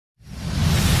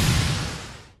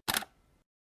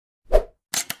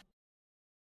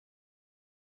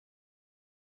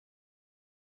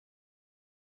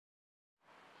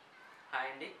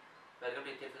Hi అండి, welcome to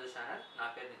నిత్యల్ physio channel. నా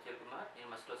పేరు నిత్యల్ కుమార్. నేను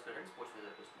మస్కులోస్కెలిటల్ స్పోర్ట్స్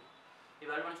ఫిజియోథెరపిస్ట్.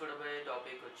 ఇవాళ మనం చూడబోయే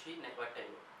టాపిక్ వచ్చి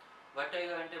వర్టిగో.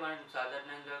 వర్టిగో అంటే మనం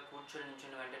సాధారణంగా కూర్చొని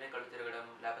నుంచిన వెంటనే కళ్ళు తిరగడం,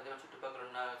 లేకపోతే మన చుట్టుపక్కల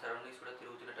ఉన్న సరౌండింగ్స్ కూడా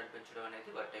తిరుగుతున్నట్టు అనిపించడం అనేది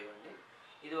వర్టిగో అండి.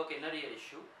 ఇది ఒక ఇన్నర్ ఇయర్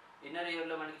ఇష్యూ. ఇన్నర్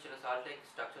ఇయర్లో మనకి చిన్న సాల్ట్ లైక్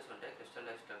స్ట్రక్చర్స్ ఉంటాయి, క్రిస్టల్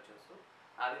లైక్ స్ట్రక్చర్స్.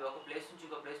 అవి ఒక ప్లేస్ నుంచి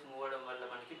ఇంకో ప్లేస్ మూవ్ అవడం వల్ల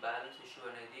మనకి బ్యాలెన్స్ ఇష్యూ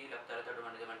అనేది లేకపోతే తడతడం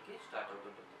అనేది మనకి స్టార్ట్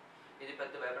అవుతుంటుంది. ఇది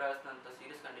పెద్ద భయపడాల్సినంత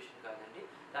సీరియస్ కండిషన్ కాదండి,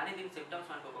 కానీ దీని సిమ్టమ్స్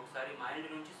మనకు ఒక్కొక్కసారి మైల్డ్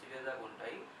నుంచి సివియర్ దాకా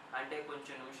ఉంటాయి. అంటే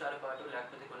కొంచెం నిమిషాల పాటు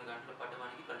లేకపోతే కొన్ని గంటల పాటు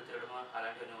మనకి కళ్ళు తిరగడం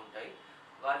అలాంటివన్నీ ఉంటాయి.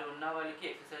 వాళ్ళకి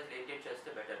ఎక్సర్సైజ్ రేడియేట్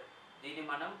చేస్తే బెటర్. దీన్ని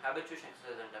మనం హ్యాబిచుయేషన్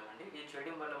ఎక్సర్సైజ్ అంటామండి. ఇది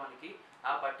చేయడం వల్ల మనకి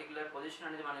ఆ పర్టికులర్ పొజిషన్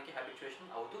అనేది మనకి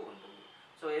హ్యాబిచుయేషన్ అవుతూ ఉంటుంది.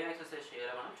 సో ఏం ఎక్సర్సైజ్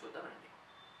చేయాలో మనం చూద్దామండి.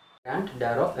 And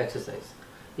dare of exercise.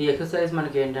 ఈ ఎక్సర్సైజ్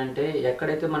మనకి ఏంటంటే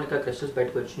ఎక్కడైతే మనకి ఆ క్రిస్టల్స్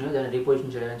బయటకు వచ్చినాయో దాన్ని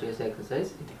రీపొజిషన్ చేయడానికి చేసే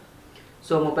ఎక్సర్సైజ్ ఇది.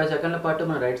 సో 30 సెకండ్ల పాటు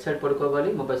మనం రైట్ సైడ్ పడుకోవాలి,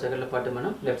 30 సెకండ్ల పాటు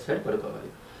మనం లెఫ్ట్ సైడ్ పడుకోవాలి.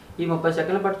 ఈ 30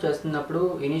 సెకండ్ల పాటు చేస్తున్నప్పుడు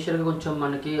ఇనీషియల్గా కొంచెం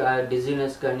మనకి ఆ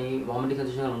డిజినెస్ కానీ వామిటింగ్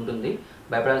సెన్సేషన్ ఉంటుంది,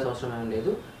 భయపడాల్సిన అవసరం ఏం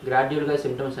లేదు. గ్రాడ్యువల్గా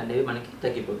సిమ్టమ్స్ అనేవి మనకి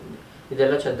తగ్గిపోతుంది. ఇది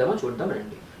ఎలా చేద్దామో చూద్దాం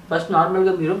రండి. ఫస్ట్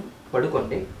నార్మల్గా మీరు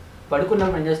పడుకోండి.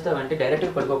 పడుకున్నప్పుడు ఏం చేస్తామంటే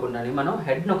డైరెక్ట్గా పడుకోకుండా మనం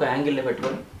హెడ్ని ఒక యాంగిల్లో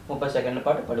పెట్టుకొని 30 సెకండ్ల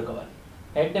పాటు పడుకోవాలి.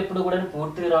 హెడ్ ఎప్పుడు కూడా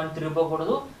పూర్తిగా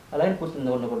తిరిగిపోకూడదు, అలాగే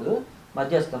పూర్తిగా ఉండకూడదు,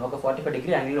 మధ్యస్థం ఒక 45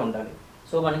 డిగ్రీ యాంగిల్లో ఉండాలి.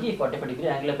 సో మనకి 45 డిగ్రీ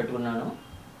యాంగిల్లో పెట్టుకున్నాను.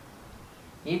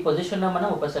 ఈ పొజిషన్లో మనం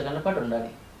 30 సెకండ్ల పాటు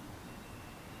ఉండాలి.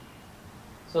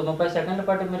 సో 30 సెకండ్ల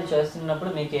పాటు మీరు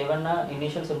చేస్తున్నప్పుడు మీకు ఏమన్నా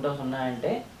ఇనీషియల్ సిమ్టమ్స్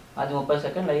ఉన్నాయంటే అది 30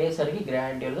 సెకండ్లు అయ్యేసరికి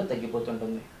గ్రాడ్యువల్గా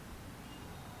తగ్గిపోతుంటుంది.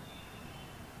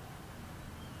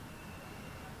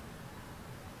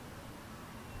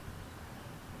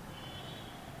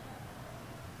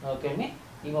 ఓకే అండి,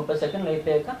 ఈ 30 సెకండ్లు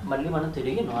అయిపోయాక మళ్ళీ మనం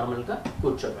తిరిగి నార్మల్గా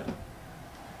కూర్చోవాలి.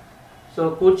 సో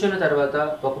కూర్చున్న తర్వాత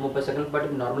ఒక 30 సెకండ్ల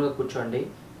పాటు నార్మల్గా కూర్చోండి.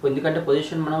 ఎందుకంటే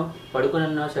పొజిషన్ మనం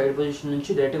పడుకున్న సైడ్ పొజిషన్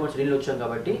నుంచి డైరెక్ట్గా మనం స్క్రీన్లో వచ్చాం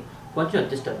కాబట్టి కొంచెం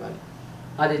అడ్జస్ట్ అవ్వాలి.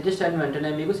 అది అడ్జస్ట్ అయిన వెంటనే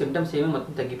మీకు సిమ్టమ్స్ ఏమి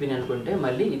మొత్తం తగ్గిపోయినాయి అనుకుంటే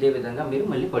మళ్ళీ ఇదే విధంగా మీరు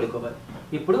మళ్ళీ పడుకోవాలి.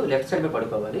 ఇప్పుడు లెఫ్ట్ సైడ్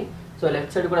పడుకోవాలి. సో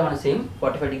లెఫ్ట్ సైడ్ కూడా మనం సేమ్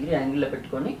 45 డిగ్రీ యాంగిల్లో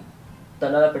పెట్టుకొని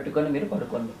తల పెట్టుకొని మీరు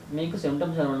పడుకోండి. మీకు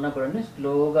సిమ్టమ్స్ ఉన్నా కూడా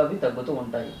స్లోగా అవి తగ్గుతూ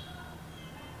ఉంటాయి.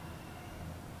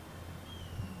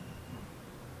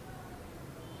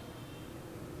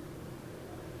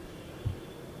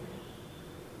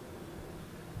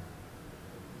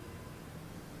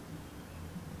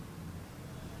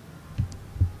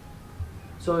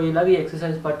 సో ఇలాగే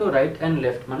ఎక్సర్సైజ్ పాటు రైట్ అండ్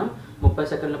లెఫ్ట్ మనం 30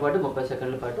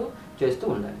 సెకండ్ల పాటు చేస్తూ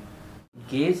ఉండాలి.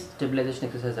 గేజ్ స్టెబిలైజేషన్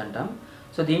ఎక్సర్సైజ్ అంటాం.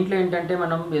 సో దీంట్లో ఏంటంటే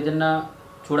మనం ఏదైనా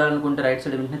చూడాలనుకుంటే రైట్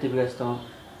సైడ్ వెంటనే తిరిగేస్తాం,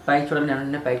 పైకి చూడాలని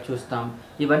వెంటనే పైకి చూస్తాం.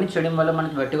 ఇవన్నీ చేయడం వల్ల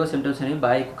మనకి వెర్టిగో సిమ్టమ్స్ అనేవి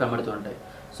బాగా ఎక్కువ కనబడుతూ ఉంటాయి.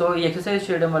 సో ఈ ఎక్సర్సైజ్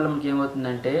చేయడం వల్ల మనకి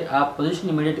ఏమవుతుందంటే ఆ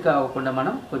పొజిషన్ ఇమీడియట్గా అవ్వకుండా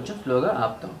మనం కొంచెం స్లోగా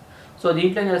ఆపుతాం. సో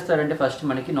దీంట్లో ఏం చేస్తారంటే ఫస్ట్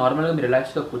మనకి నార్మల్గా మీరు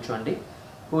రిలాక్స్గా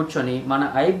కూర్చొని మన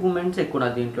ఐ మూమెంట్స్ ఎక్కువ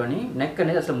ఉన్నది. దీంట్లోని నెక్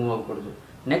అనేది అసలు మూవ్ అవ్వకూడదు.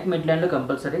 నెక్ మిడ్ లైన్లో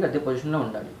కంపల్సరీగా అదే పొజిషన్లో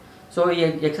ఉండాలి. సో ఈ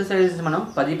ఎక్సర్సైజెస్ మనం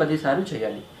 10 సార్లు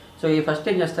చేయాలి. సో ఈ ఫస్ట్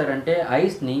ఏం చేస్తారంటే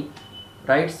ఐస్ని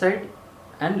right side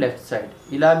and left side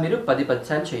ఇలా మీరు 10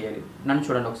 సార్లు చేయాలి. నన్ను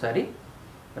చూడండి ఒకసారి.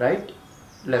 Right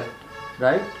left,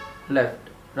 right left,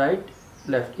 right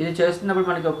left. ఇది చేస్తున్నప్పుడు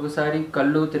మనకి ఒక్కొక్కసారి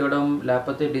కళ్ళు తిరగడం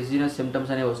లేకపోతే డిజీనెస్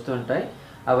సిమ్టమ్స్ అనేవి వస్తూ ఉంటాయి.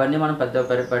 అవన్నీ మనం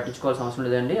పట్టించుకోవాల్సిన అవసరం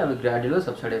లేదండి, అవి గ్రాడ్యువల్గా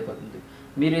సబ్సైడ్ అయిపోతుంది.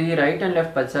 మీరు ఇది రైట్ అండ్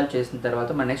లెఫ్ట్ 10 సార్లు చేసిన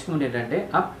తర్వాత మన నెక్స్ట్ మూమెంట్ ఏంటంటే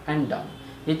అప్ అండ్ డౌన్.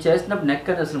 ఇది చేస్తున్నప్పుడు నెక్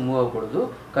అనేది అసలు మూవ్ అవ్వకూడదు,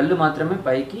 కళ్ళు మాత్రమే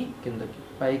పైకి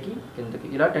కిందకి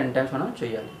ఇలా 10 టైమ్స్ మనం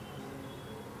చేయాలి.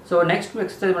 సో నెక్స్ట్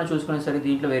ఎక్సర్సైజ్ మనం చూసుకునేసరికి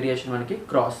దీంట్లో వేరియేషన్ మనకి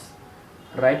cross,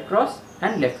 right cross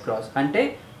and left cross. అంటే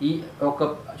ఈ ఒక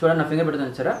చూడండి నా ఫింగర్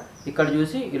పెడుతుంది సరే, ఇక్కడ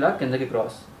చూసి ఇలా కిందకి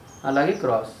క్రాస్, అలాగే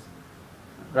క్రాస్,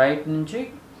 రైట్ నుంచి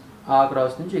ఆ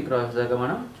క్రాస్ నుంచి ఈ క్రాస్ దాకా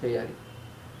మనం చేయాలి.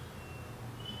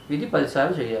 ఇది 10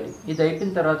 సార్లు చేయాలి. ఇది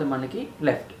అయిపోయిన తర్వాత మనకి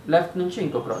లెఫ్ట్ నుంచి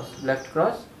ఇంకో క్రాస్, లెఫ్ట్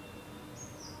క్రాస్,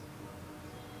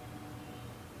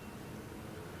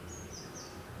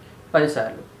 10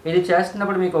 సార్లు. ఇది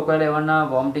చేస్తున్నప్పుడు మీకు ఒకవేళ ఏమన్నా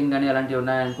వామిటింగ్ కానీ అలాంటివి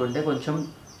ఉన్నాయనుకుంటే కొంచెం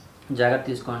జాగ్రత్త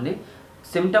తీసుకోండి.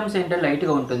 సిమ్టమ్స్ ఏంటంటే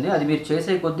లైట్గా ఉంటుంది, అది మీరు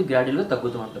చేసే కొద్దీ గ్రాడ్యువల్గా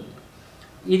తగ్గుతూ ఉంటుంది.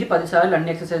 ఇది 10 సార్లు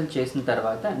అన్ని ఎక్సర్సైజ్ చేసిన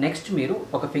తర్వాత నెక్స్ట్ మీరు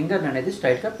ఒక ఫింగర్ని అనేది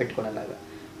స్ట్రైట్గా పెట్టుకునేలాగా.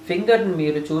 ఫింగర్ని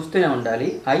మీరు చూస్తూనే ఉండాలి,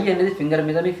 ఐ అనేది ఫింగర్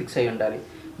మీద మీకు ఫిక్స్ అయ్యి ఉండాలి.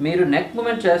 మీరు నెక్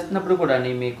మూమెంట్ చేస్తున్నప్పుడు కూడా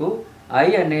మీకు ఐ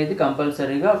అనేది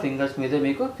కంపల్సరీగా ఫింగర్స్ మీద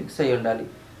మీకు ఫిక్స్ అయ్యి ఉండాలి.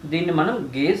 దీన్ని మనం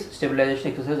గేజ్ స్టెబిలైజేషన్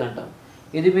ఎక్సర్సైజ్ అంటాం.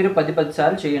 ఇది మీరు 10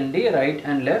 సార్లు చేయండి రైట్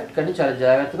అండ్ లెఫ్ట్, కానీ చాలా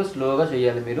జాగ్రత్తగా స్లోగా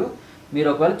చేయాలి. మీరు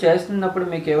ఒకవేళ చేస్తున్నప్పుడు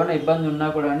మీకు ఏమైనా ఇబ్బంది ఉన్నా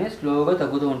కూడా స్లోగా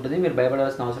తగ్గుతూ ఉంటుంది, మీరు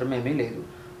భయపడాల్సిన అవసరం ఏమీ లేదు.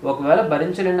 ఒకవేళ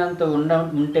భరించలేనంత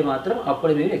ఉంటే మాత్రం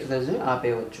అప్పుడు మీరు ఎక్సర్సైజ్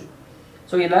ఆపేయవచ్చు.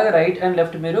 సో ఇలాగ రైట్ అండ్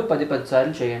లెఫ్ట్ మీరు 10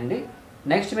 సార్లు చేయండి.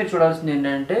 నెక్స్ట్ మీరు చూడాల్సింది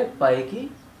ఏంటంటే పైకి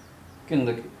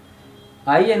కిందకి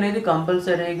ఐ అనేది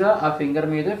కంపల్సరీగా ఆ ఫింగర్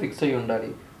మీదే ఫిక్స్ అయ్యి ఉండాలి.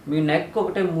 మీ నెక్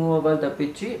ఒకటే మూవ్ అవ్వాలి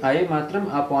తప్పించి ఐ మాత్రం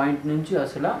ఆ పాయింట్ నుంచి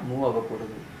అసలు మూవ్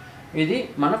అవ్వకూడదు. ఇది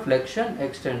మన ఫ్లెక్షన్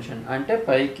ఎక్స్టెన్షన్ అంటే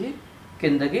పైకి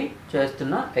కిందకి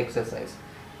చేస్తున్న ఎక్సర్సైజ్.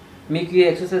 మీకు ఈ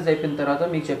ఎక్సర్సైజ్ అయిపోయిన తర్వాత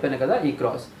మీకు చెప్పాను కదా ఈ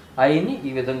క్రాస్, ఐని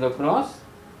ఈ విధంగా క్రాస్,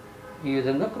 ఈ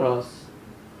విధంగా క్రాస్.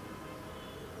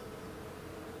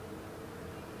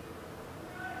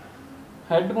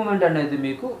 హెడ్ మూమెంట్ అనేది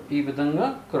మీకు ఈ విధంగా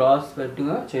క్రాస్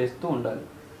పెట్టుగా చేస్తూ ఉండాలి.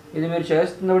 ఇది మీరు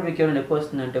చేస్తున్నప్పుడు మీకు ఏమైనా నొప్పి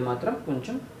వస్తుందంటే మాత్రం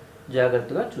కొంచెం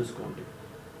జాగ్రత్తగా చూసుకోండి.